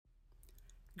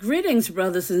Greetings,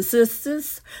 brothers and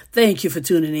sisters. Thank you for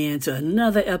tuning in to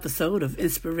another episode of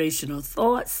Inspirational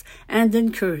Thoughts and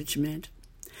Encouragement.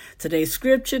 Today's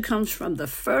scripture comes from the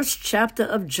first chapter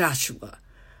of Joshua,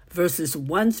 verses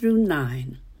 1 through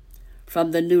 9.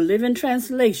 From the New Living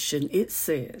Translation, it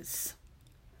says,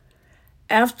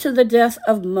 After the death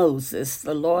of Moses,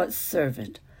 the Lord's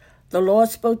servant, the Lord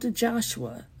spoke to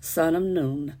Joshua, son of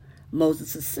Nun,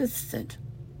 Moses' assistant.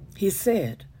 He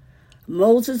said,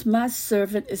 Moses, my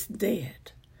servant, is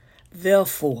dead.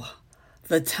 Therefore,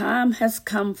 the time has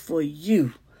come for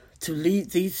you to lead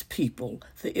these people,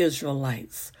 the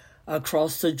Israelites,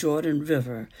 across the Jordan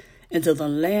River into the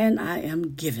land I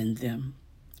am giving them.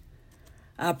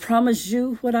 I promise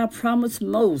you what I promised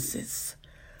Moses.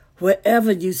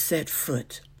 Wherever you set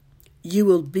foot, you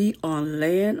will be on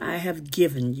land I have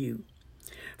given you,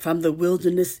 from the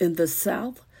wilderness in the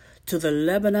south to the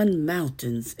Lebanon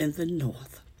mountains in the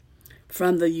north,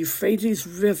 from the Euphrates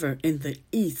River in the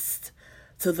east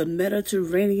to the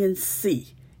Mediterranean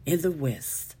Sea in the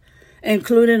west,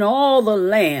 including all the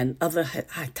land of the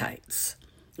Hittites.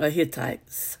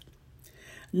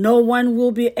 No one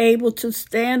will be able to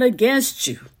stand against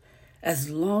you as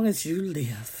long as you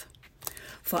live.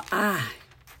 For I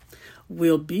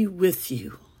will be with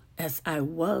you as I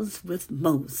was with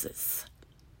Moses.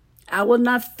 I will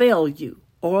not fail you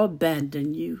or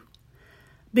abandon you.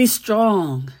 Be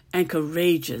strong and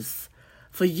courageous,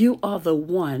 for you are the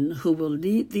one who will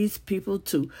lead these people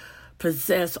to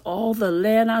possess all the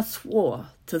land I swore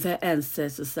to their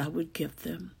ancestors I would give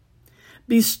them.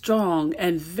 Be strong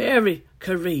and very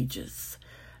courageous.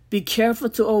 Be careful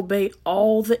to obey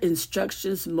all the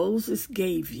instructions Moses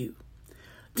gave you.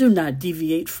 Do not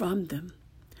deviate from them,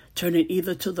 turning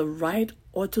either to the right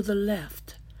or to the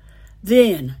left.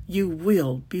 Then you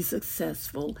will be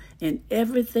successful in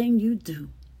everything you do.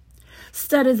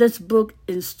 Study this book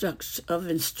of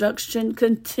instruction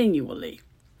continually.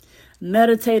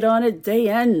 Meditate on it day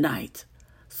and night,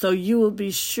 so you will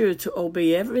be sure to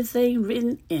obey everything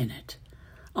written in it.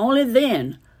 Only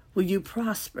then will you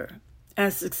prosper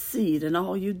and succeed in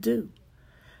all you do.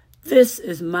 This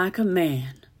is my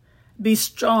command. Be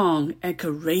strong and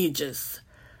courageous.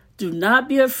 Do not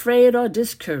be afraid or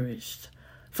discouraged,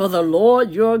 for the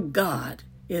Lord your God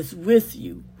is with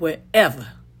you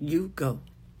wherever you go.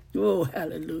 Oh,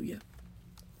 hallelujah.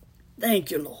 Thank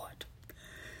you, Lord.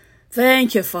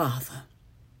 Thank you, Father.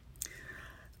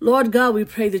 Lord God, we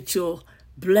pray that you'll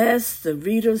bless the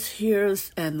readers,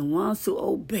 hearers, and the ones who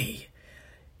obey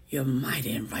your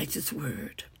mighty and righteous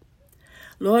word.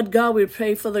 Lord God, we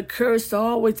pray for the courage to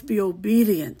always be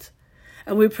obedient.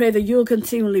 And we pray that you'll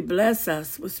continually bless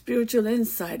us with spiritual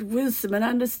insight, wisdom, and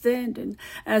understanding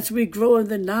as we grow in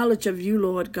the knowledge of you,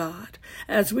 Lord God,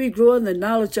 as we grow in the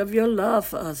knowledge of your love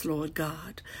for us, Lord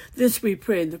God. This we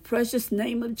pray in the precious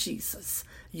name of Jesus,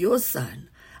 your Son,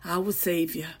 our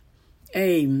Savior.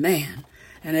 Amen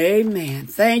and amen.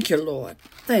 Thank you, Lord.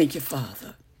 Thank you,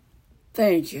 Father.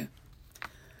 Thank you.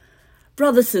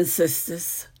 Brothers and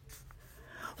sisters,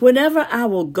 whenever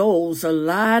our goals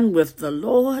align with the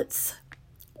Lord's,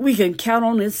 we can count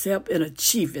on his help in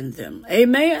achieving them.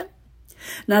 Amen?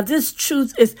 Now, this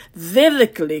truth is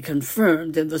vividly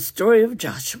confirmed in the story of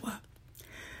Joshua.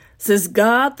 Since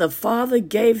God the Father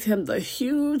gave him the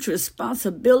huge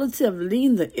responsibility of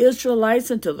leading the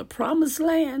Israelites into the promised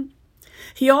land,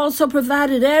 he also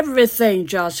provided everything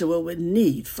Joshua would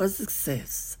need for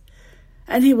success.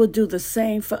 And he will do the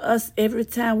same for us every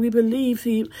time we believe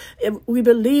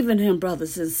in him,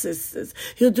 brothers and sisters.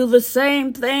 He'll do the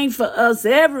same thing for us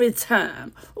every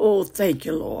time. Oh, thank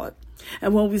you, Lord.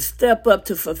 And when we step up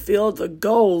to fulfill the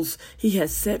goals he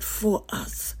has set for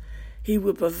us, he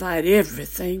will provide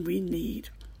everything we need.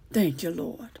 Thank you,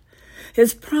 Lord.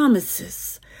 His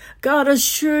promises. God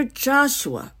assured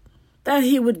Joshua that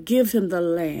he would give him the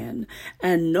land,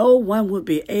 and no one would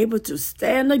be able to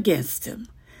stand against him.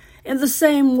 In the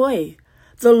same way,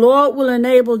 the Lord will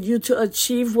enable you to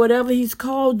achieve whatever he's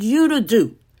called you to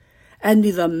do, and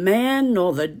neither man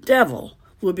nor the devil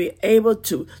will be able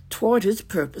to thwart his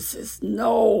purposes.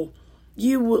 No,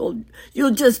 you'll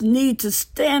just need to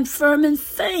stand firm in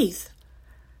faith.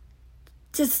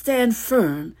 Just stand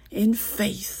firm in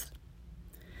faith.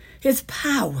 His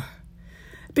power.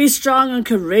 Be strong and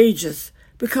courageous,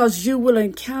 because you will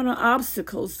encounter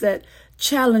obstacles that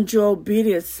challenge your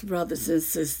obedience, brothers and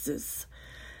sisters.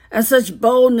 And such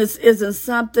boldness isn't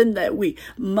something that we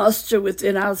muster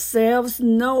within ourselves.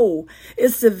 No,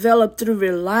 it's developed through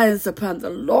reliance upon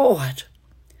the Lord.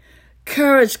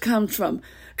 Courage comes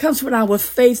when our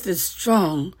faith is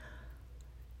strong,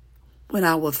 when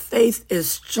our faith is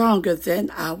stronger than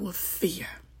our fear.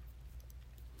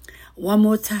 One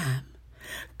more time.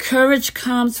 Courage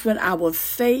comes when our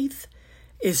faith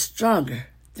is stronger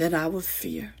than our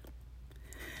fear.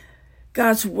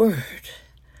 God's word.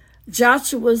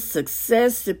 Joshua's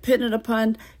success depended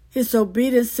upon his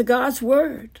obedience to God's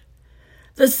word.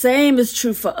 The same is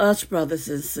true for us, brothers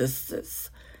and sisters.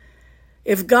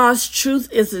 If God's truth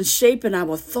isn't shaping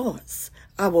our thoughts,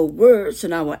 our words,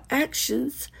 and our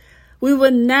actions, we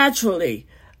will naturally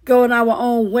go in our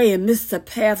own way and miss the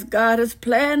path God has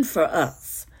planned for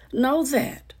us. Know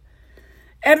that.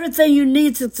 Everything you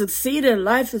need to succeed in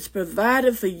life is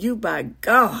provided for you by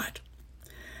God.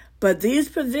 But these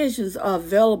provisions are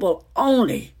available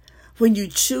only when you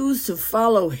choose to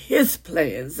follow his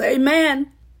plans.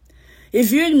 Amen.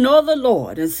 If you ignore the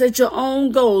Lord and set your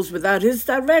own goals without his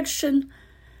direction,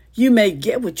 you may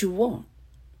get what you want,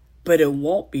 but it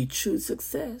won't be true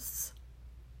success.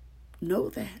 Know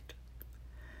that.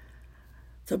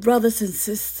 So brothers and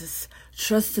sisters,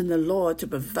 trust in the Lord to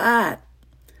provide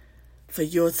for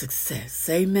your success.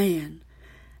 Amen.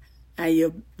 And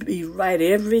you'll be right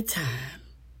every time.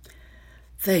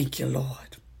 Thank you,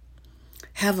 Lord.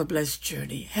 Have a blessed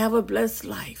journey. Have a blessed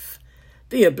life.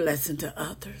 Be a blessing to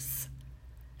others.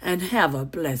 And have a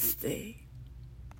blessed day.